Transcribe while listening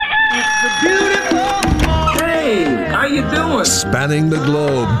Hey, how you doing? Spanning the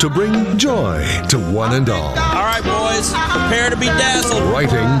globe to bring joy to one and all. All right, boys, prepare to be dazzled.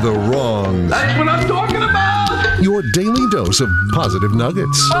 Righting the wrongs. That's what I'm talking about! Your daily dose of positive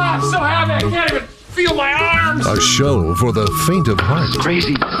nuggets. Oh, I'm so happy I can't even feel my arms! A show for the faint of heart.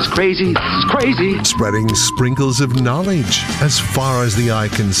 Crazy, it's crazy, it's crazy. Spreading sprinkles of knowledge as far as the eye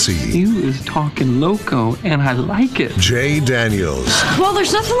can see. You is talking loco, and I like it. Jay Daniels. Well,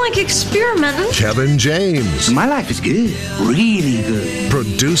 there's nothing like experimenting. Kevin James. My life is good, really good.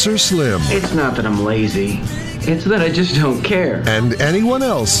 Producer Slim. It's not that I'm lazy. It's that I just don't care. And anyone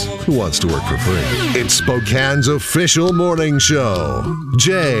else who wants to work for free. It's Spokane's official morning show.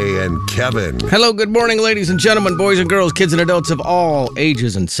 Jay and Kevin. Hello, good morning, ladies and gentlemen, boys and girls, kids and adults of all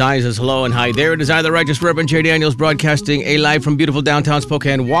ages and sizes. Hello and hi there. It is I, the Righteous Reverend Jay Daniels, broadcasting a live from beautiful downtown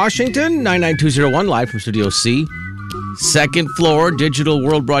Spokane, Washington, 99201, live from Studio C. Second floor, Digital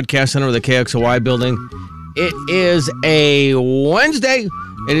World Broadcast Center of the KXOY building. It is a Wednesday.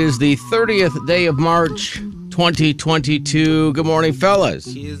 It is the 30th day of March, 2022. Good morning, fellas.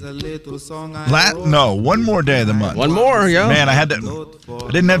 No, one more day of the month. One more, yeah. Man, I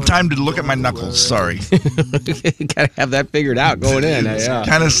didn't have time to look at my knuckles. Sorry. You gotta have that figured out going in. It's Yeah.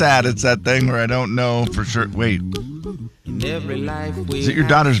 kind of sad. It's that thing where I don't know for sure. Wait. Is it your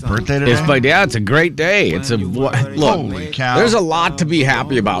daughter's birthday today? It's my dad. It's a great day. It's a look. Holy cow. There's a lot to be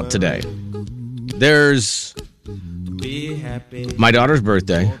happy about today. There's my daughter's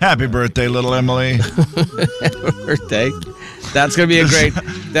birthday. Happy birthday, little Emily. Birthday. That's gonna be a great.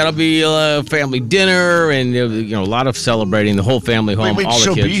 That'll be a family dinner and a lot of celebrating. The whole family home. Wait, all the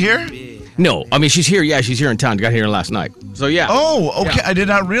she'll kids. be here? No, I mean she's here. Yeah, she's here in town. Got here last night. So yeah. Oh, okay. Yeah. I did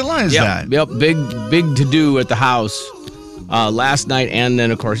not realize that. Yep. Big to do at the house last night, and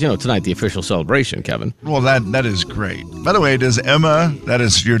then of course tonight the official celebration. Kevin. Well, that is great. By the way, does Emma, that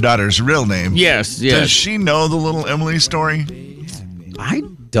is your daughter's real name? Yes. Does she know the little Emily story? I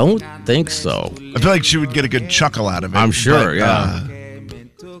don't think so. I feel like she would get a good chuckle out of it. I'm sure. But, Yeah.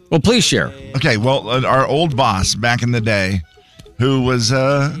 Well, please share. Okay, well, our old boss back in the day, who was,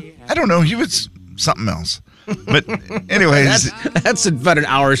 I don't know, he was something else. But anyways. That's about an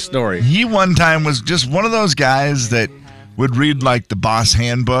hour story. He one time was just one of those guys that would read like the boss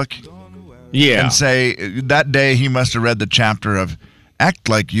handbook. Yeah. And say that day he must have read the chapter of act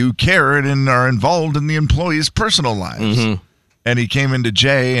like you care and are involved in the employees' personal lives. Mm-hmm. And he came into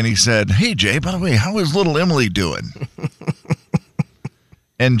Jay and he said, "Hey, Jay, by the way, how is little Emily doing?"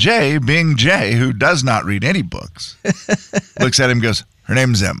 And Jay, being Jay, who does not read any books, looks at him and goes, "Her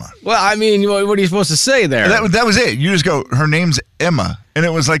name's Emma." Well, I mean, what are you supposed to say there? That was it. You just go, "Her name's Emma." And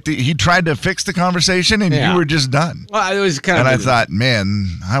it was like he tried to fix the conversation and you were just done. Well, it was kind of. And I thought, man,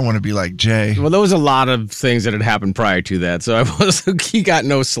 I want to be like Jay. Well, there was a lot of things that had happened prior to that. So he got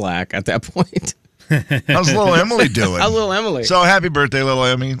no slack at that point. How's little Emily doing? How's little Emily? So happy birthday, little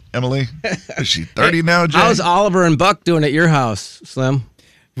Emily. Is she 30 now, Jay? How's Oliver and Buck doing at your house, Slim?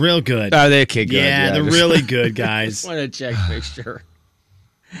 Real good. Are they okay? Good. Yeah, they're really good, guys. Want to check, make sure.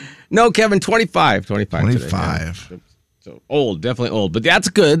 No, Kevin, 25. 25 today, yeah. So old, definitely old. But that's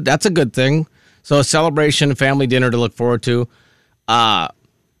good. That's a good thing. So a celebration, family dinner to look forward to. I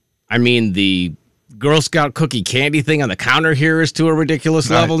mean, the Girl Scout cookie candy thing on the counter here is to a ridiculous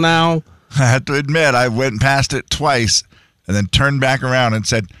level now. I have to admit, I went past it twice and then turned back around and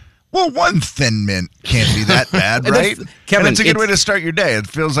said, well, one Thin Mint can't be that bad, right? Kevin, and it's a good way to start your day. It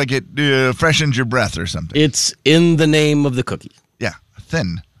feels like it freshens your breath or something. It's in the name of the cookie. Yeah,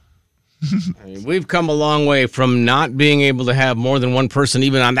 thin. I mean, we've come a long way from not being able to have more than one person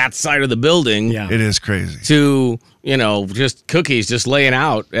even on that side of the building. Yeah. It is crazy. To, just cookies just laying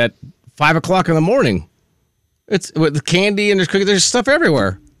out at 5 o'clock in the morning. It's with the candy and there's cookies. There's stuff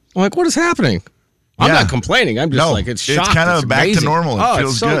everywhere. I'm like, what is happening? I'm not complaining. I'm just like, it's shocked. It's kind of back to normal. It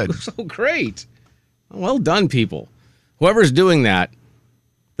feels good. So great. Well done, people. Whoever's doing that,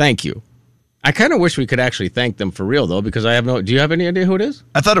 thank you. I kind of wish we could actually thank them for real, though, because do you have any idea who it is?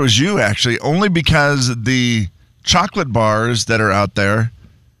 I thought it was you, actually, only because the chocolate bars that are out there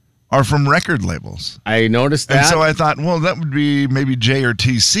are from record labels. I noticed that. And so I thought, well, that would be maybe J or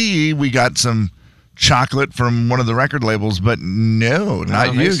TC. We got some chocolate from one of the record labels, but no,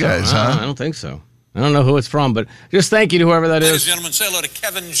 not you guys, huh? I don't think so. I don't know who it's from, but just thank you to whoever that is. Ladies and gentlemen, say hello to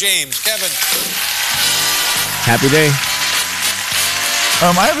Kevin James. Kevin. Happy day.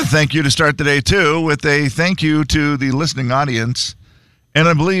 I have a thank you to start the day, too, with a thank you to the listening audience. And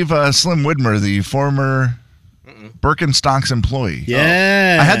I believe Slim Widmer, the former Birkenstocks employee.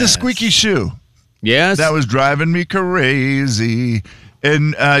 Yeah. I had the squeaky shoe. Yes. That was driving me crazy.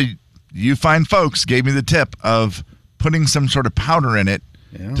 And you fine folks gave me the tip of putting some sort of powder in it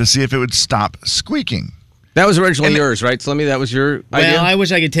to see if it would stop squeaking. That was originally yours, right, Slimmy? That was your idea? Well, I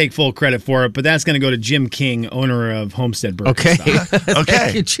wish I could take full credit for it, but that's going to go to Jim King, owner of Homestead Burger. Okay. Okay.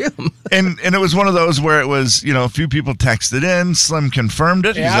 Thank you, Jim. And it was one of those where it was, a few people texted in. Slim confirmed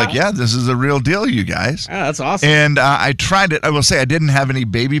it. Yeah? He's like, yeah, this is a real deal, you guys. Yeah, that's awesome. And I tried it. I will say I didn't have any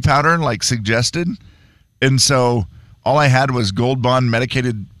baby powder like suggested. And so all I had was Gold Bond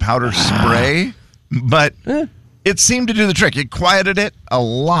medicated powder spray. But it seemed to do the trick. It quieted it a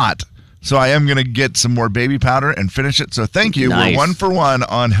lot. So I am going to get some more baby powder and finish it. So thank you. Nice. We're 1 for 1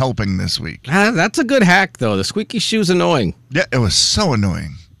 on helping this week. That's a good hack, though. The squeaky shoe's annoying. Yeah, it was so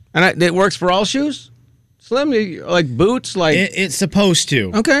annoying. And it works for all shoes? Slim? Like boots? Like It's supposed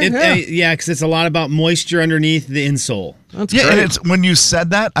to. Okay, Yeah, because it's a lot about moisture underneath the insole. That's Yeah, great. and it's when you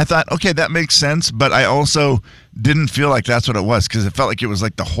said that, I thought, okay, that makes sense. But I also didn't feel like that's what it was because it felt like it was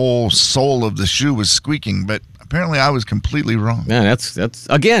like the whole sole of the shoe was squeaking. But apparently I was completely wrong. Man, that's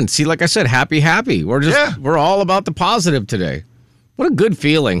again, see, like I said, happy. We're all about the positive today. What a good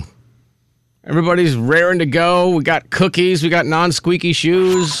feeling. Everybody's raring to go. We got cookies. We got non-squeaky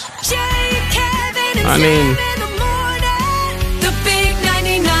shoes. Jay, Kevin, and I mean- Slim in the morning. The big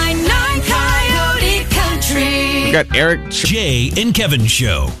 99.9 Coyote Country. We got Eric. Jay and Kevin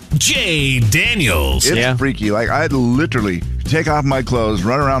Show. Jay Daniels. It's freaky. Like I'd literally take off my clothes,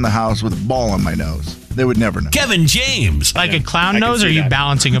 run around the house with a ball on my nose. They would never know. Kevin James. Like a clown nose, or are you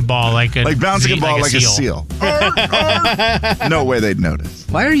balancing a ball like a bouncing a ball like a seal? No way they'd notice.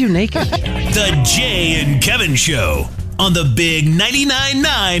 Why are you naked? The Jay and Kevin Show on the big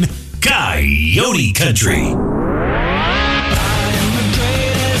 99.9 Coyote Country.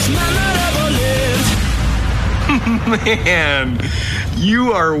 Man,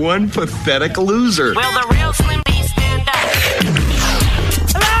 you are one pathetic loser. Will the real Slim B stand up?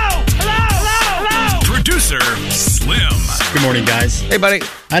 Hello! Producer Slim. Good morning, guys. Hey, buddy.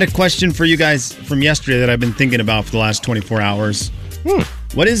 I had a question for you guys from yesterday that I've been thinking about for the last 24 hours.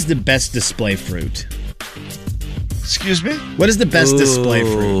 What is the best display fruit? Excuse me? What is the best display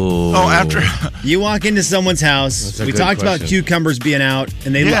fruit? Oh, after You walk into someone's house. That's a We good talked about question. cucumbers being out,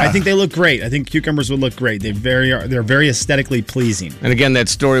 and Yeah. I think they look great. I think cucumbers would look great. They're very aesthetically pleasing. And again, that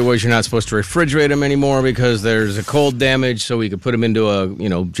story was you're not supposed to refrigerate them anymore because there's a cold damage, so we could put them into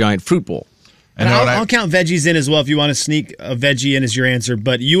a giant fruit bowl. And I'll count veggies in as well if you want to sneak a veggie in as your answer,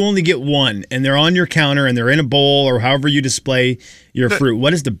 but you only get one, and they're on your counter, and they're in a bowl, or however you display your fruit.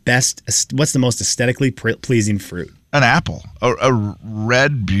 What's the most aesthetically pleasing fruit? an apple, a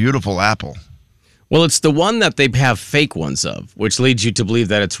red, beautiful apple. Well, it's the one that they have fake ones of, which leads you to believe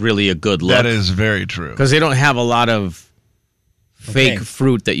that it's really a good look. That is very true. Because they don't have a lot of fake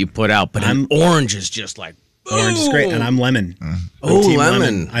fruit that you put out, but an orange is just like, orange is great, and I'm lemon. Oh, Team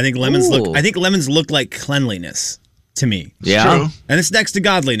lemon. I think lemons look like cleanliness to me. Yeah. True. And it's next to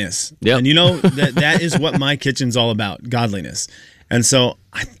godliness. Yep. And you know that is what my kitchen's all about, godliness. And so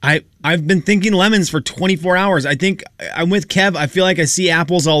I've been thinking lemons for 24 hours. I think I'm with Kev. I feel like I see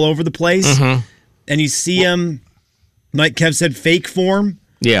apples all over the place. Mm-hmm. And you see them, like Kev said, fake form.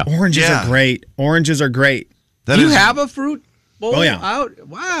 Yeah. Oranges are great. Oranges are great. Do you have a fruit bowl out?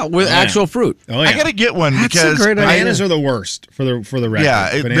 Wow, with actual fruit. Oh, yeah. I got to get one That's because a great idea. Bananas are the worst for the record.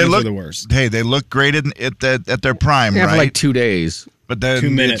 Yeah, Bananas are the worst. Hey, they look great at their prime, They have right? like 2 days. But then 2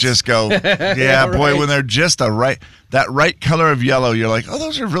 it minutes. just go, yeah, boy, Right. when they're just that right color of yellow, you're like, oh,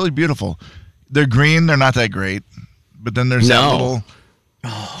 those are really beautiful. They're green, they're not that great. But then there's that little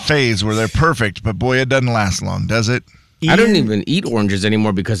phase where they're perfect, but boy, it doesn't last long, does it? I don't even eat oranges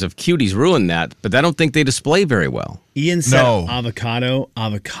anymore because of cuties ruined that, but I don't think they display very well. Ian said No. avocado.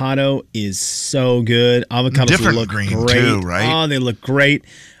 Avocado is so good. Avocados Different look green, great. too, right? Oh, they look great.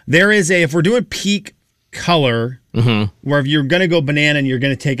 There is if we're doing peak color, where if you're going to go banana and you're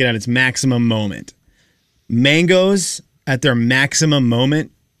going to take it at its maximum moment, mangoes at their maximum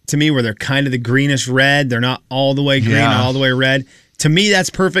moment, to me, where they're kind of the greenish red, they're not all the way green, Yeah. not all the way red. To me, that's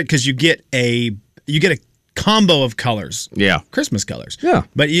perfect because you get a combo of colors. Yeah. Christmas colors. Yeah.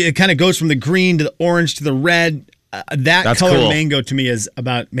 But it kind of goes from the green to the orange to the red. That's color cool. mango to me is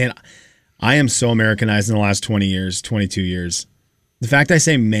about, man, I am so Americanized in the last 20 years, 22 years. The fact I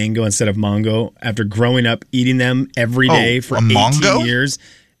say mango instead of mango after growing up eating them every day for a 18 mongo? years,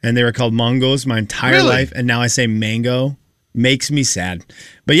 and they were called mangos my entire Really? life, and now I say mango, makes me sad.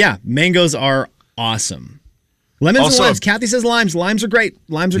 But yeah, mangoes are awesome. Lemons Also- and limes. Kathy says limes. Limes are great.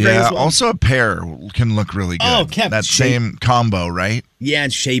 Limes are great Yeah, as well. also a pear can look really good. Oh, Kev, that shape. same combo, right? Yeah,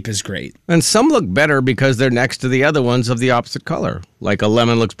 and shape is great. And some look better because they're next to the other ones of the opposite color. Like a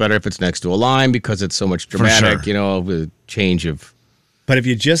lemon looks better if it's next to a lime because it's so much dramatic, sure. the change of. But if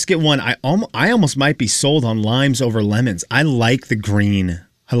you just get one, I almost might be sold on limes over lemons. I like the green.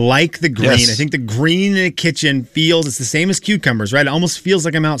 I think the green in the kitchen feels, it's the same as cucumbers, right? It almost feels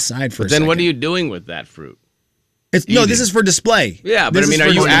like I'm outside for a second. Then what are you doing with that fruit? No, this is for display. Yeah, but are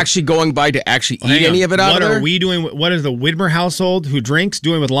you actually going by to actually eat any of it out of there? What are we doing? What is the Widmer household who drinks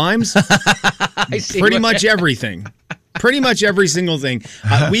doing with limes? Pretty much everything. Pretty much every single thing.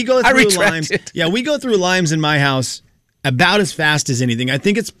 We go through limes. Yeah, we go through limes in my house about as fast as anything. I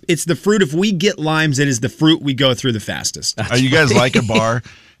think it's the fruit. If we get limes, it is the fruit we go through the fastest. Are you guys like a bar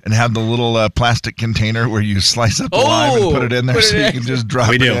and have the little plastic container where you slice up the lime and put it in there so you can just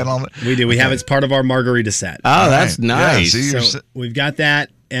drop it in on it? We do. We have it's part of our margarita set. Oh, that's nice. Yeah, so we've got that.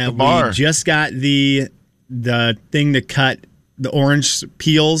 And we just got the thing to cut the orange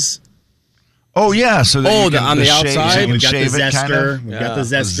peels. Oh, yeah. So that on the outside? We've got the zester. We've got the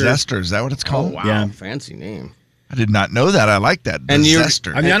zester. Zester, is that what it's called? Oh, wow. Yeah. Fancy name. I did not know that. I like that. The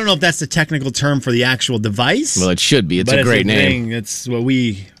zester. I mean, I don't know if that's the technical term for the actual device. Well, it should be. It's a great name. It's what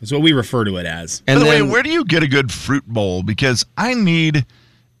we refer to it as. By the way, where do you get a good fruit bowl? Because I need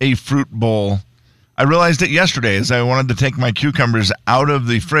a fruit bowl. I realized it yesterday as I wanted to take my cucumbers out of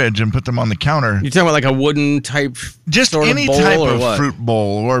the fridge and put them on the counter. You're talking about like a wooden type Just sort any of bowl type or of what? fruit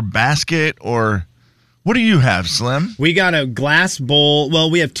bowl or basket or... What do you have, Slim? We got a glass bowl. Well,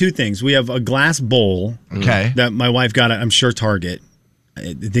 we have two things. We have a glass bowl that my wife got at, I'm sure, Target.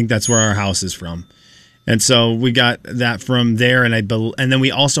 I think that's where our house is from. And so we got that from there. And then we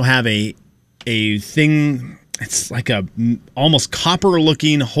also have a thing, it's like a almost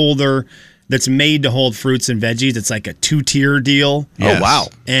copper-looking holder that's made to hold fruits and veggies. It's like a 2-tier deal. Yes. Oh, wow.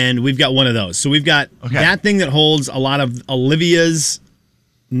 And we've got one of those. So we've got that thing that holds a lot of Olivia's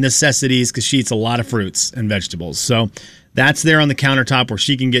necessities because she eats a lot of fruits and vegetables. So that's there on the countertop where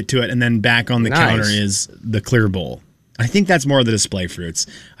she can get to it, and then back on the counter is the clear bowl. I think that's more of the display fruits.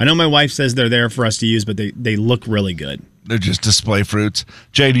 I know my wife says they're there for us to use, but they look really good. They're just display fruits.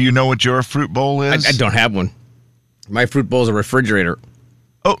 Jay, do you know what your fruit bowl is? I don't have one. My fruit bowl is a refrigerator.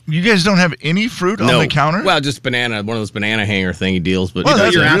 Oh, you guys don't have any fruit on the counter? Well, just one of those banana hanger thingy deals. But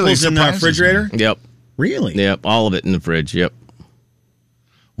you your apples in the refrigerator? Yep. Really? Yep, all of it in the fridge. Yep.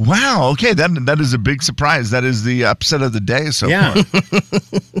 Wow. Okay, that is a big surprise. That is the upset of the day so far.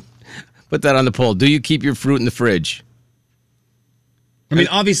 Put that on the poll. Do you keep your fruit in the fridge? I mean,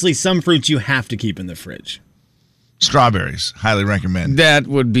 obviously, some fruits you have to keep in the fridge. Strawberries, highly recommend. That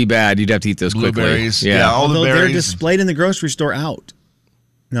would be bad. You'd have to eat those Blueberries, quickly. yeah, all Although the berries. they're displayed in the grocery store out.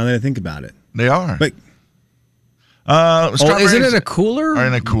 Now that I think about it. They are. But isn't it a cooler? Are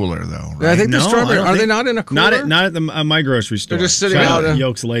in a cooler though. Right? I think the strawberries are they not in a cooler? Not at my grocery store. They're just sitting out.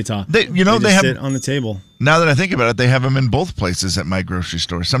 Yolks Layta. They have sit on the table. Now that I think about it, they have them in both places at my grocery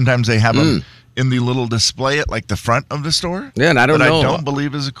store. Sometimes they have them in the little display at like the front of the store. Yeah, and I don't know. I don't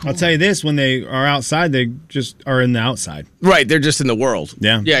believe is a cooler. I'll tell you this: when they are outside, they just are in the outside. Right, they're just in the world.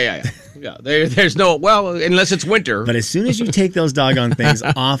 Yeah. Yeah. There's no unless it's winter. But as soon as you take those doggone things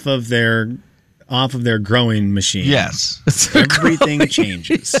off of their growing machine, yes, everything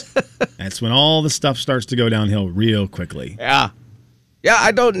changes. That's when all the stuff starts to go downhill real quickly. Yeah,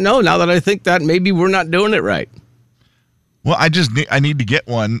 I don't know. Now that I think that, maybe we're not doing it right. Well, I need to get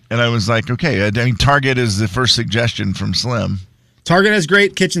one, and I was like, okay. I mean, Target is the first suggestion from Slim. Target has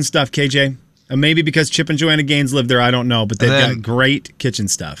great kitchen stuff, KJ. Maybe because Chip and Joanna Gaines live there, I don't know, but they've got great kitchen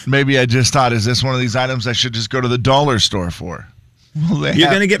stuff. Maybe I just thought, is this one of these items I should just go to the dollar store for? You're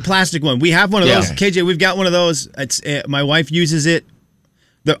going to get plastic one. We have one of those. KJ, we've got one of those. My wife uses it.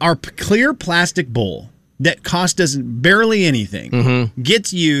 Our clear plastic bowl that cost us barely anything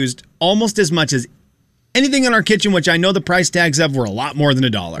gets used almost as much as anything in our kitchen, which I know the price tags of were a lot more than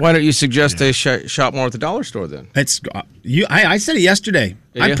 $1. Why don't you suggest they shop more at the dollar store then? I said it yesterday.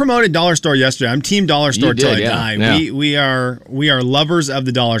 I promoted dollar store yesterday. I'm team dollar store till I die. Yeah. We are lovers of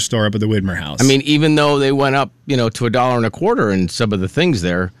the dollar store up at the Widmer House. I mean, even though they went up, to $1.25 and some of the things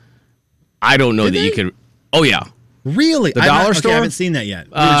there, I don't know you could. Oh yeah, really? The dollar store? I haven't seen that yet.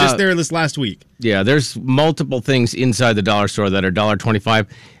 We were just there this last week. Yeah, there's multiple things inside the dollar store that are $1.25.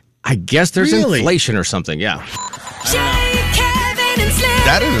 I guess there's inflation or something. Yeah. Jay, Kevin, and Slim.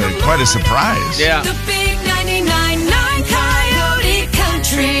 That is quite a surprise. Yeah. The big 99.9 Coyote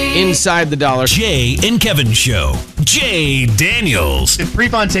Country. Inside the dollar. Jay and Kevin Show. Jay Daniels. Did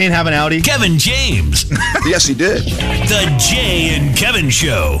Prefontaine have an Audi? Kevin James. Yes, he did. The Jay and Kevin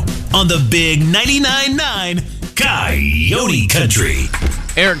Show on the big 99.9 Coyote Country.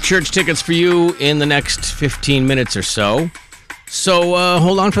 Eric Church tickets for you in the next 15 minutes or so. So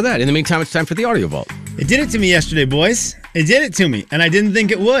hold on for that. In the meantime, it's time for the Audio Vault. It did it to me yesterday, boys. It did it to me, and I didn't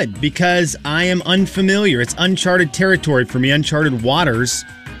think it would because I am unfamiliar. It's uncharted territory for me, uncharted waters.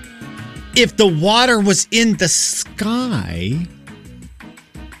 If the water was in the sky,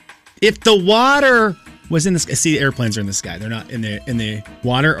 if the water was in the sky, see, airplanes are in the sky. They're not in the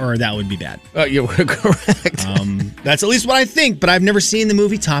water, or that would be bad. You were correct. That's at least what I think, but I've never seen the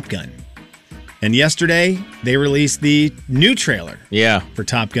movie Top Gun. And yesterday, they released the new trailer for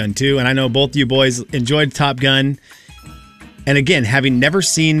Top Gun 2, and I know both you boys enjoyed Top Gun. And again, having never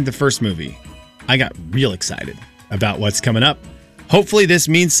seen the first movie, I got real excited about what's coming up. Hopefully this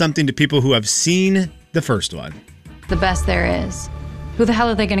means something to people who have seen the first one. The best there is. Who the hell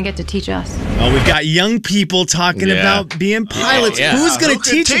are they going to get to teach us? Oh, we've got young people talking about being pilots. Who's going to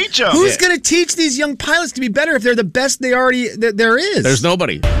teach them? Who's going to teach these young pilots to be better if they're the best there is? There's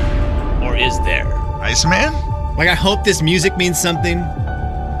nobody. Or is there? Iceman? Like, I hope this music means something.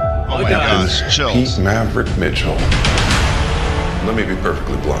 Oh my gosh, chill. Pete Maverick Mitchell. Let me be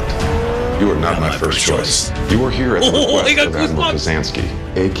perfectly blunt. You are not my first choice. You are here at the request of Admiral Kazansky,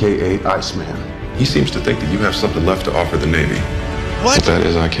 a.k.a. Iceman. He seems to think that you have something left to offer the Navy. What that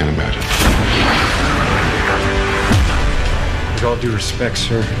is, I can't imagine. With all due respect,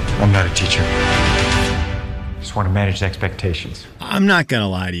 sir, I'm not a teacher. Just want to manage expectations. I'm not going to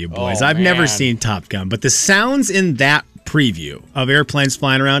lie to you, boys. I've never seen Top Gun, but the sounds in that preview of airplanes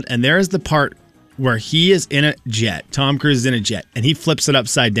flying around, and there's the part where he is in a jet. Tom Cruise is in a jet, and he flips it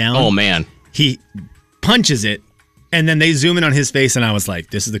upside down. Oh, man. He punches it, and then they zoom in on his face, and I was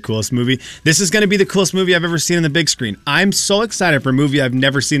like, this is the coolest movie. This is going to be the coolest movie I've ever seen on the big screen. I'm so excited for a movie I've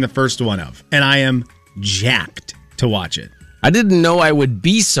never seen the first one of, and I am jacked to watch it. I didn't know I would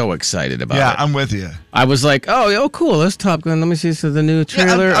be so excited about it. Yeah, I'm with you. I was like, oh, cool, that's Top Gun. Let me see the new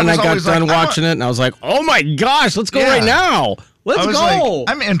trailer. And I got done watching it, and I was like, oh my gosh, let's go right now. Let's go. Like,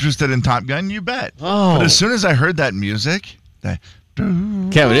 I'm interested in Top Gun, you bet. Oh. But as soon as I heard that music,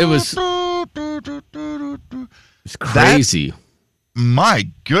 Kevin, it was crazy. My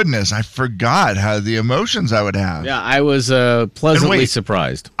goodness, I forgot how the emotions I would have. Yeah, I was pleasantly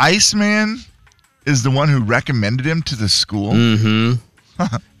surprised. Iceman is the one who recommended him to the school?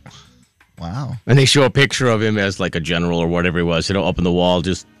 Mm-hmm. Wow. And they show a picture of him as like a general or whatever he was, up in the wall,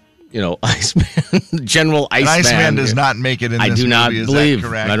 just, Iceman, General Iceman. Iceman does not make it in this movie. I do not believe.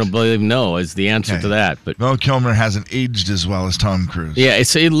 Correct? I don't believe, no, is the answer to that. But Val Kilmer hasn't aged as well as Tom Cruise. Yeah,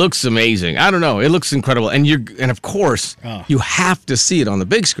 it looks amazing. I don't know. It looks incredible. And of course, you have to see it on the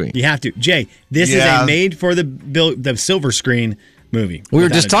big screen. You have to. Jay, this is a made for the silver screen movie. We were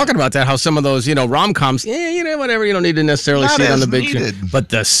just talking about that, how some of those, rom-coms, whatever, you don't need to necessarily see it on the big screen. But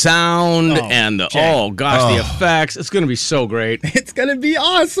the sound and the effects, it's going to be so great. It's going to be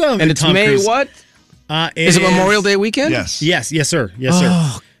awesome. And it's May Cruise. What? Is it Memorial Day weekend? Yes. Yes, sir. Yes,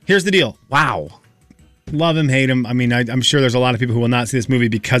 sir. Here's the deal. Wow. Love him, hate him. I mean, I'm sure there's a lot of people who will not see this movie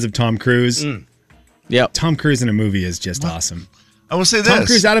because of Tom Cruise. Yep. Tom Cruise in a movie is just awesome. I will say this. Tom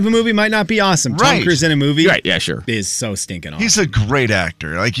Cruise out of a movie might not be awesome. Right. Tom Cruise in a movie sure. is so stinking awesome. He's a great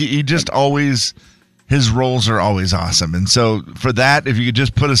actor. Like, he just always, his roles are always awesome. And so for that, if you could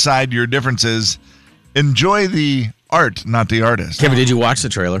just put aside your differences, enjoy the art, not the artist. Kevin, did you watch the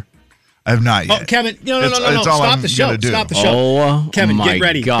trailer? I have not yet. Oh, Kevin, no. Stop the show. Stop the show. Oh, Kevin, my get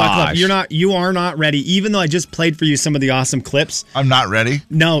ready. gosh. You are not ready. Even though I just played for you some of the awesome clips. I'm not ready.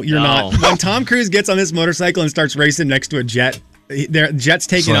 No, you're not. When Tom Cruise gets on this motorcycle and starts racing next to a jet, their jet's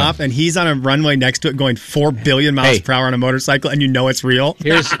taking off, and he's on a runway next to it going 4 billion miles per hour on a motorcycle, and you know it's real.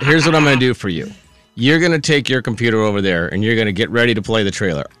 Here's what I'm going to do for you. You're going to take your computer over there, and you're going to get ready to play the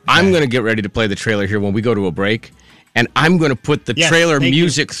trailer. Okay. I'm going to get ready to play the trailer here when we go to a break, and I'm going to put the trailer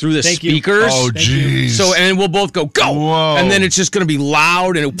music through the speakers. Oh, geez. So, and we'll both go, Whoa. And then it's just going to be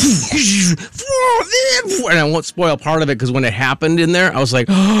loud, and and I won't spoil part of it, because when it happened in there, I was like,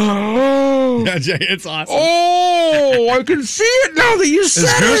 yeah, Jay, it's awesome. Oh, I can see it now that you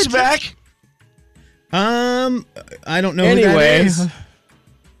said it. Is Goose back? I don't know anyway. who that is.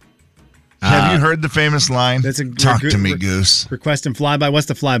 Have you heard the famous line? Talk to me, Goose. Request and flyby. What's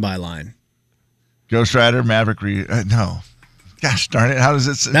the flyby line? Ghost Rider, Maverick. No. Gosh darn it. How does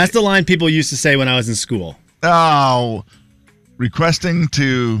it say? That's the line people used to say when I was in school. Oh. Requesting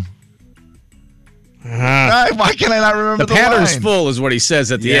to... why can I not remember the pattern's line? full is what he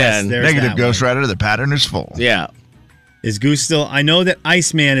says at the end. Negative Ghost Rider, the pattern is full. Yeah. Is Goose still... I know that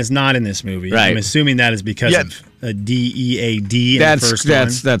Iceman is not in this movie. Right. I'm assuming that is because of a D-E-A-D in the first one.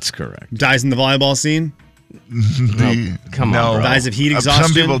 That's correct. Dies in the volleyball scene? Come on, bro. Dies of heat exhaustion?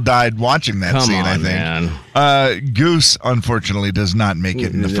 Some people died watching that scene, I think. Man. Goose, unfortunately, does not make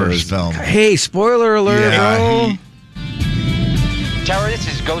it in the first film. Hey, spoiler alert, bro. Tower, this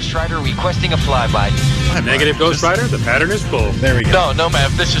is Ghost Rider requesting a flyby. Negative, Ghost Rider. The pattern is full. There we go. No, ma'am.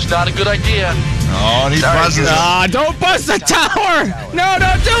 This is not a good idea. Oh, and he buzzes. Don't buzz the tower! No,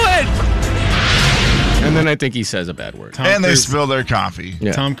 don't do it! And then I think he says a bad word. And they spill their coffee.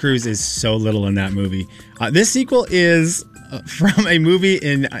 Yeah. Tom Cruise is so little in that movie. This sequel is from a movie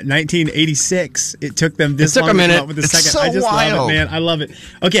in 1986. It took them this long a minute. to come up with the second. So I just love wild. it, man. I love it.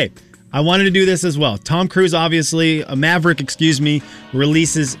 Okay, I wanted to do this as well. Tom Cruise, obviously, a Maverick,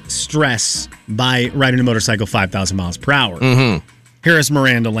 releases Stress by riding a motorcycle 5,000 miles per hour. Mm-hmm. Here is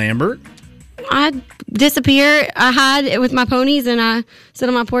Miranda Lambert. I disappear. I hide with my ponies and I sit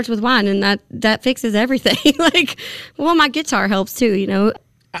on my porch with wine, and that fixes everything. My guitar helps too, you know.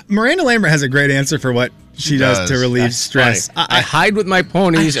 Miranda Lambert has a great answer for what she does to relieve stress. I hide with my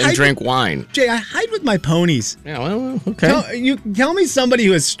ponies and drink wine. Jay, I hide with my ponies. Yeah, well, okay. Tell me somebody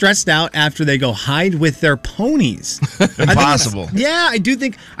who is stressed out after they go hide with their ponies. Impossible.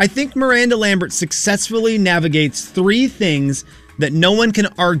 I think Miranda Lambert successfully navigates three things that no one can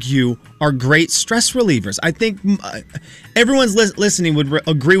argue are great stress relievers. I think everyone's listening would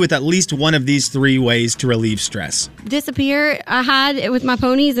agree with at least one of these three ways to relieve stress. Disappear. I hide with my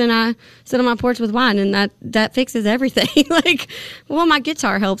ponies and I sit on my porch with wine, and that fixes everything. My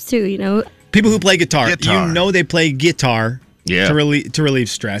guitar helps too, you know. People who play guitar. You know they play guitar to relieve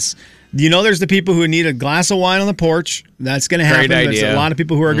stress. You know there's the people who need a glass of wine on the porch. That's going to happen. There's a lot of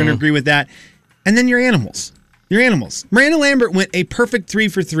people who are going to agree with that. And then your animals. Miranda Lambert went a perfect 3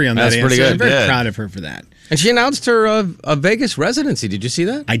 for 3 on that answer. Pretty good. I'm very proud of her for that. And she announced her a Vegas residency. Did you see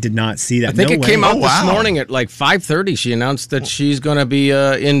that? I did not see that. I think it came out this morning at 5:30. She announced that she's going to be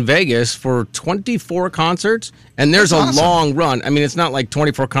in Vegas for 24 concerts. And there's a long run. I mean, it's not like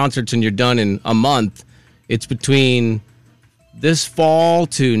 24 concerts and you're done in a month. It's between this fall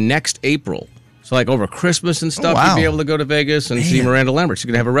to next April. So over Christmas and stuff, you'd be able to go to Vegas and see Miranda Lambert. She's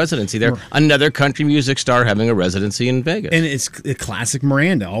going to have a residency there. Another country music star having a residency in Vegas. And it's a classic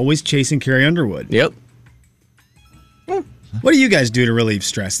Miranda, always chasing Carrie Underwood. Yep. What do you guys do to relieve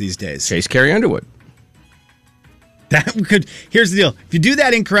stress these days? Chase Carrie Underwood. Here's the deal. If you do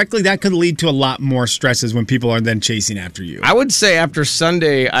that incorrectly, that could lead to a lot more stresses when people are then chasing after you. I would say after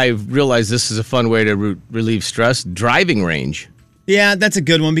Sunday, I've realized this is a fun way to relieve stress. Driving range. Yeah, that's a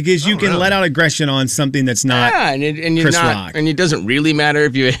good one because you can let out aggression on something that's not Chris Rock. And it doesn't really matter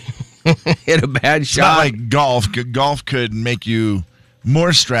if you hit a bad shot. It's not like golf. Golf could make you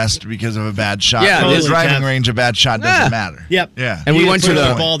more stressed because of a bad shot. Yeah, the driving range, a bad shot doesn't matter. Yep. Yeah. And we went to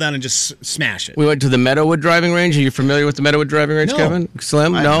the ball down and just smash it. We went to the Meadowood driving range. Are you familiar with the Meadowood driving range, Kevin?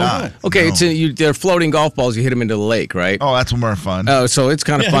 Slim? I'm no? not. Okay, No. they're floating golf balls. You hit them into the lake, right? Oh, that's more fun. Oh, so it's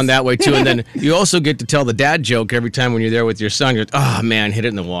kind of fun that way, too. And then you also get to tell the dad joke every time when you're there with your son. You're like, oh, man, hit it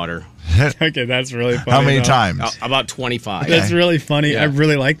in the water. Okay, that's really funny. How many times? About 25. That's really funny. Yeah. I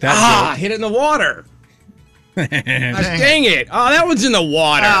really like that joke. Hit it in the water. Dang it. Oh, that one's in the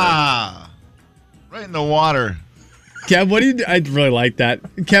water. Right in the water. Kev, what do you do? I really like that.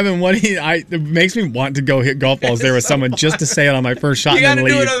 Kevin, it makes me want to go hit golf balls there with someone just to say it on my first shot You got and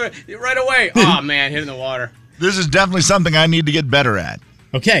to then do leave. it right away. Oh, man, hit it in the water. This is definitely something I need to get better at.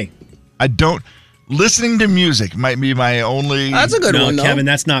 Okay. Listening to music might be my only. That's a good one, though. Kevin,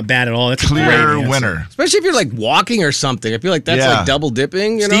 that's not bad at all. That's clear a great winner. Especially if you're walking or something. I feel like that's like double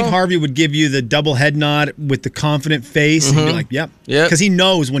dipping. Steve Harvey would give you the double head nod with the confident face. And be like, yep. Because he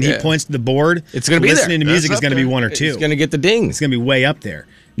knows when he points to the board, it's going to be listening there. to music is going to be one or two. He's going to get the ding. It's going to be way up there.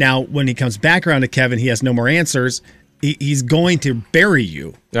 Now, when he comes back around to Kevin, he has no more answers. He's going to bury you.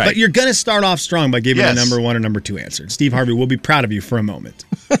 Right. But you're going to start off strong by giving the number one or number two answer. Steve Harvey will be proud of you for a moment.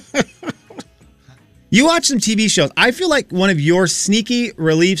 You watch some TV shows. I feel like one of your sneaky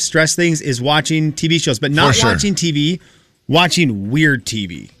relief stress things is watching TV shows, but not watching TV, watching weird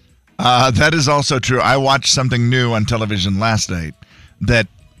TV. That is also true. I watched something new on television last night that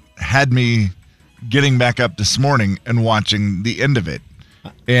had me getting back up this morning and watching the end of it.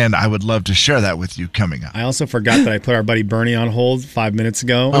 And I would love to share that with you coming up. I also forgot that I put our buddy Bernie on hold 5 minutes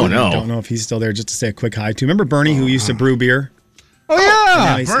ago. Oh, no. I don't know if he's still there, just to say a quick hi to. Remember Bernie who used to brew beer? Oh,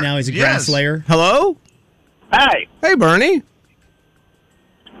 yeah. Now he's a grass layer. Hello? Hi. Hey, Bernie.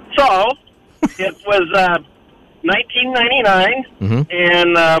 So, it was 1999,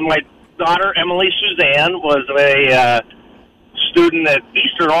 and my daughter, Emily Suzanne, was a student at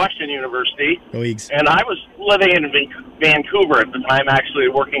Eastern Washington University. Go Eags. And I was living in Vancouver at the time, actually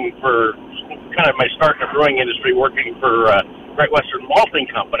working for kind of my start in the brewing industry, working for Great Western Malting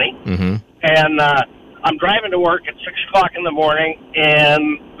Company. And I'm driving to work at 6 o'clock in the morning,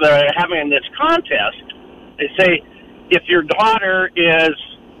 and they're having this contest. They say, if your daughter is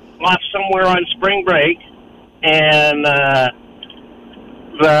off somewhere on spring break and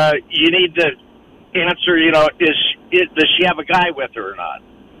you need to answer, does she have a guy with her or not?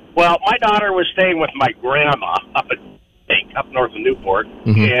 Well, my daughter was staying with my grandma up north of Newport.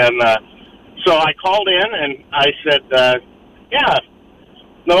 And so I called in and I said, yeah,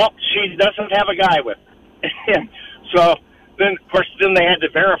 no, she doesn't have a guy with her. And so then, of course, they had to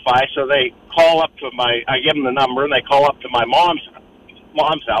verify. So they call up to I give them the number, and they call up to my mom's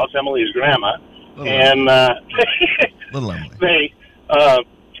house, Emily's grandma. And little Emily. They,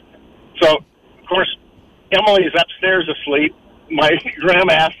 so, of course, Emily's upstairs asleep. My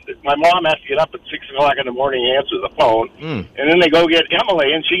mom has to get up at 6 o'clock in the morning and answer the phone. And then they go get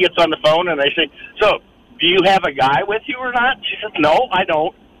Emily, and she gets on the phone, and they say, so, do you have a guy with you or not? She said, no, I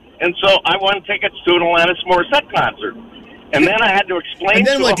don't. And so I won tickets to an Alanis Morissette concert. And then I had to explain and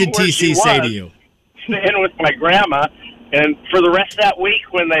then to what them did where TC she say was, to you? staying with my grandma. And for the rest of that week,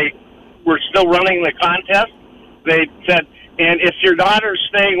 when they were still running the contest, they said, and if your daughter's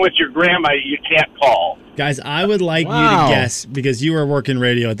staying with your grandma, you can't call. Guys, I would like you to guess, because you were working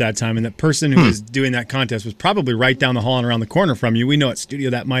radio at that time, and the person who was doing that contest was probably right down the hall and around the corner from you. We know what studio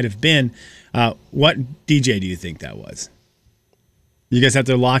that might have been. What DJ do you think that was? You guys have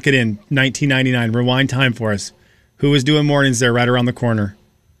to lock it in. 1999. Rewind time for us. Who was doing mornings there right around the corner?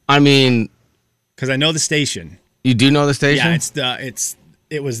 I mean... Because I know the station. You do know the station? Yeah,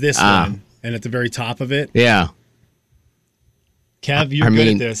 it was this one, and at the very top of it. Yeah. Kev, you're good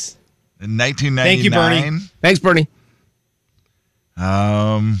at this. In 1999. Thank you, Bernie. Thanks, Bernie.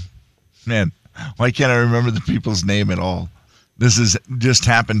 Man, why can't I remember the people's name at all? This has just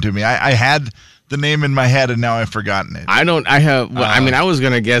happened to me. I had the name in my head, and now I've forgotten it. I was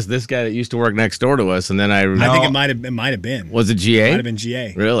going to guess this guy that used to work next door to us, and then I think it might have been. Was it GA? It might have been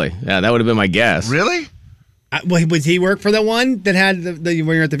GA. Really? Yeah, that would have been my guess. Really? Would he work for the one that had when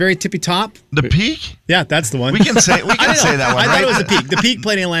you're at the very tippy top? The Peak? Yeah, that's the one. We can say that one, I right? thought it was the Peak. The Peak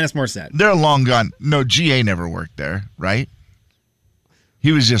played Alanis Morissette. They're long gone. No, GA never worked there, right?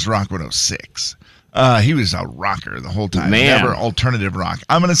 He was just Rock 106. He was a rocker the whole time. Man. Never alternative rock.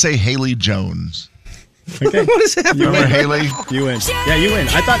 I'm going to say Haley Jones. Okay. What is happening? Remember Haley? You win. Yeah, you win.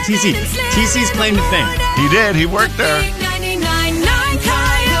 I thought TC's claim to fame. He did. He worked there. 99.9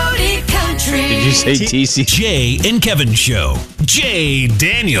 Coyote Country. Did you say TC? Jay and Kevin Show. Jay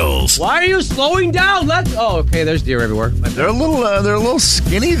Daniels. Why are you slowing down? Okay, there's deer everywhere. They're a little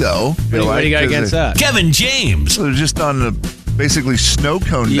skinny though. What do you got against that? Kevin James. They're just on the basically snow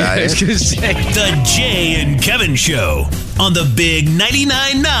cone Yeah, I diet. was gonna say. The Jay and Kevin Show on the Big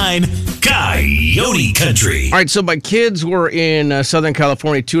 99.9 Coyote Country. All right, so my kids were in Southern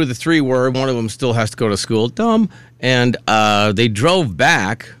California. 2 of the 3 were. One of them still has to go to school. Dumb. And they drove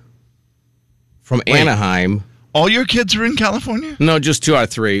back from Anaheim. All your kids are in California? No, just 2 out of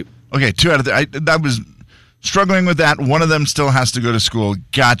 3. Okay, 2 out of 3. I was struggling with that. One of them still has to go to school.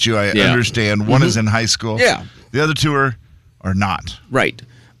 Got you. I understand. One is in high school. Yeah. The other 2 are not. Right.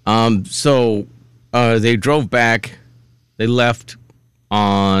 So they drove back. They left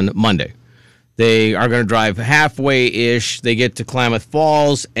on Monday. They are going to drive halfway-ish. They get to Klamath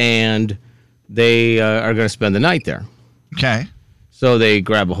Falls, and they are going to spend the night there. Okay. So they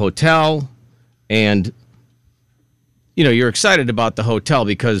grab a hotel, and, you're excited about the hotel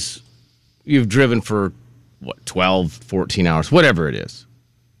because you've driven for, 12, 14 hours, whatever it is.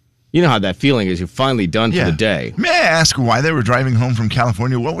 You know how that feeling is. You're finally done for the day. May I ask why they were driving home from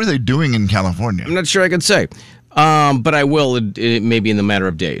California? What were they doing in California? I'm not sure I can say, but I will maybe in the matter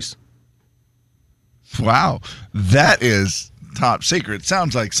of days. Wow. That is top secret.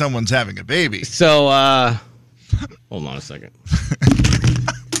 Sounds like someone's having a baby. So, hold on a second.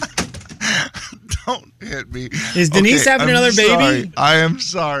 Don't hit me. Is Denise having another baby? Sorry. I am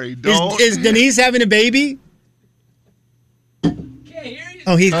sorry. Don't. Is Denise having a baby?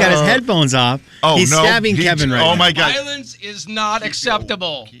 Oh, he's got his headphones off. Oh, he's no. stabbing Kevin right now. Oh, my God. Violence is not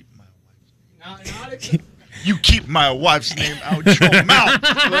acceptable. You keep my wife's name out your mouth,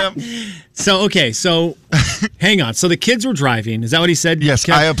 Slim. So hang on. So the kids were driving. Is that what he said? Yes,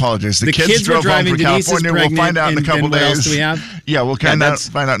 Kev? I apologize. The kids were drove driving. home from Denise California. is We'll find out in a couple and days. What else do we have? Yeah, we'll find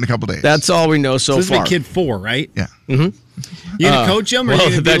out in a couple days. That's all we know so this far. This is kid 4, right? Yeah. Mm-hmm. You gonna coach him, or well,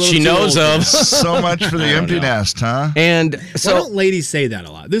 you gonna be a that she little knows too old of. So much for the empty nest, huh? And so, why don't ladies say that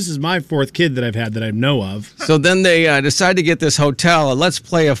a lot? This is my 4th kid that I've had that I know of. So then they decide to get this hotel. Let's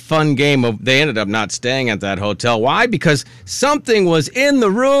play a fun game. They ended up not staying at that hotel. Why? Because something was in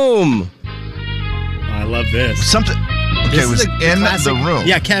the room. I love this. Something. Okay, it was in the room.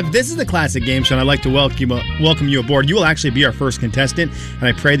 Yeah, Kev, this is the classic game show, and I'd like to welcome you aboard. You will actually be our first contestant, and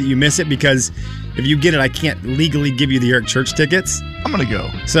I pray that you miss it, because if you get it, I can't legally give you the Eric Church tickets. I'm going to go.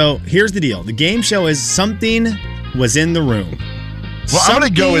 So here's the deal. The game show is something was in the room. Well, I'm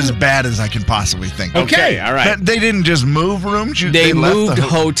going to go as bad as I can possibly think. Okay, all right. But they didn't just move rooms. They moved left the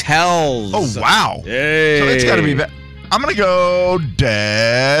hotels. Oh, wow. Hey. So it's got to be bad. I'm going to go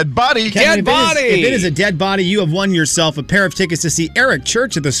dead body. Kevin, if it is a dead body, you have won yourself a pair of tickets to see Eric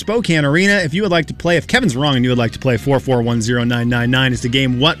Church at the Spokane Arena. If you would like to play, if Kevin's wrong and you would like to play, 4410999 is the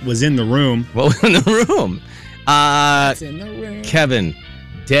game What Was in the Room. What was in the room? What's in the room? Kevin,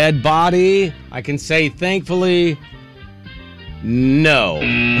 dead body. I can say thankfully, no.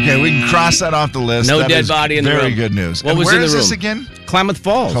 Okay, we can cross that off the list. No that dead is body in the room. Very good news. What and was where in the is room? this again? Klamath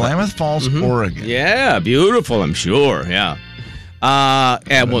Falls. Klamath Falls, Oregon. Yeah, beautiful, I'm sure. Yeah.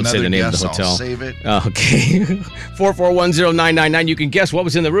 I won't say the name of the hotel. I'll save it. Okay. 4410999. You can guess what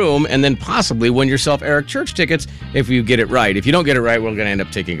was in the room and then possibly win yourself Eric Church tickets if you get it right. If you don't get it right, we're going to end up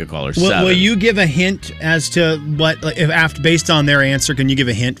taking a caller. Will you give a hint as to what, if after based on their answer, can you give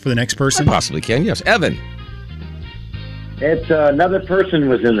a hint for the next person? I possibly can, yes. Evan. It's another person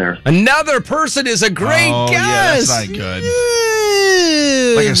was in there. Another person is a great guess. Yeah, that's not good.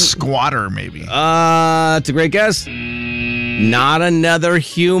 Like a squatter, maybe. It's a great guess. Not another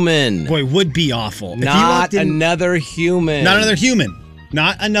human. Boy, would be awful. Not another human. Not another human.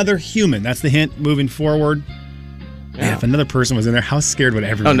 Not another human. That's the hint moving forward. Yeah. Man, if another person was in there, how scared would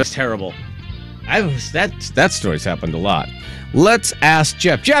everyone be? Oh, that's terrible. That story's happened a lot. Let's ask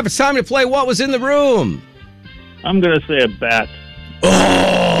Jeff. Jeff, it's time to play What Was in the Room. I'm going to say a bat.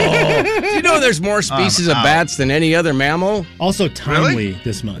 Oh! Do you know there's more species of bats than any other mammal? Also timely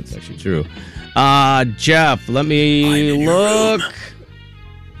this month. That's actually true. Jeff, let me look.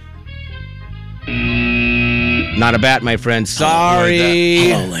 Not a bat, my friend. Sorry.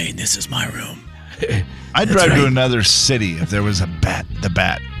 Hello, Lane. This is my room. I'd drive to another city if there was a bat,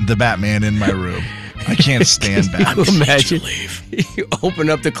 the Batman in my room. I can't stand bats. Can you imagine? You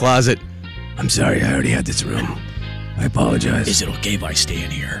open up the closet. I'm sorry, I already had this room. I apologize. Is it okay if I stay in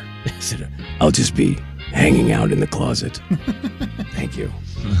here? I'll just be hanging out in the closet. Thank you.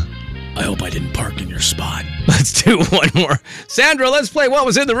 I hope I didn't park in your spot. Let's do one more. Sandra, let's play What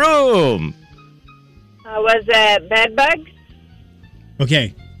Was in the Room. Was it bed bugs?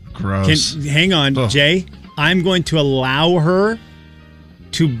 Okay. Gross. Hang on, Jay. I'm going to allow her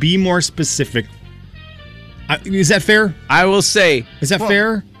to be more specific. Is that fair? I will say. Is that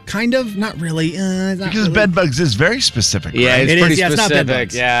fair? Kind of, not really. Because bed bugs is very specific. Yeah, right? it's pretty specific. It's not bed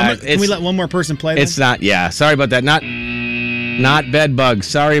bugs. Yeah, can we let one more person play? Then? It's not. Yeah, sorry about that. Not bed bugs.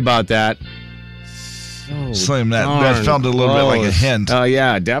 Sorry about that. Slim, that felt a little bit like a hint. Oh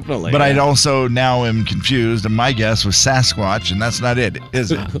yeah, definitely. But I also now am confused, and my guess was Sasquatch, and that's not it,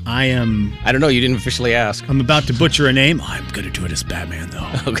 is it? I don't know. You didn't officially ask. I'm about to butcher a name. I'm going to do it as Batman, though.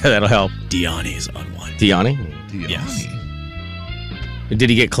 Okay, that'll help. Diani is on one. Diani? Yes. Did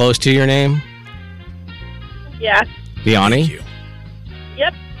he get close to your name? Yeah. Diani?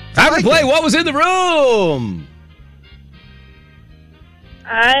 Yep. Time to play What Was in the Room.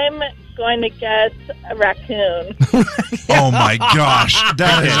 I'm going to guess a raccoon. Oh my gosh,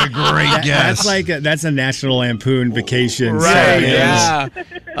 that is a great guess. That's a National Lampoon Vacation. Right? Yeah.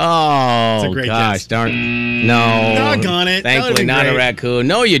 Oh, it's a great gosh, guess. darn. No. Doggone it. Thankfully, not a raccoon.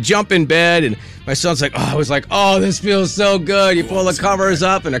 No, you jump in bed, and my son's like, I was like, this feels so good. You pull the covers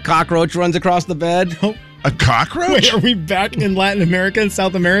up, and a cockroach runs across the bed. A cockroach? Wait, are we back in Latin America and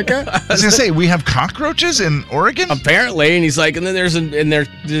South America? I was gonna say, we have cockroaches in Oregon? Apparently, and he's like, and then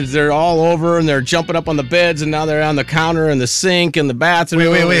they're all over, and they're jumping up on the beds, and now they're on the counter and the sink and the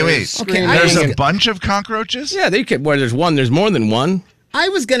bathroom. Wait. Okay, there's a bunch of cockroaches? Yeah, there's more than one. I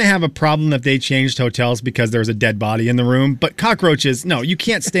was going to have a problem if they changed hotels because there was a dead body in the room, but cockroaches, no, you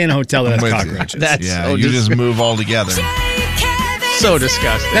can't stay in a hotel that has cockroaches. You just move all together. So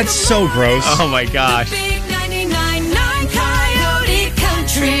disgusting. That's so gross. Oh my gosh. Big 99.9 Coyote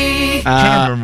Country.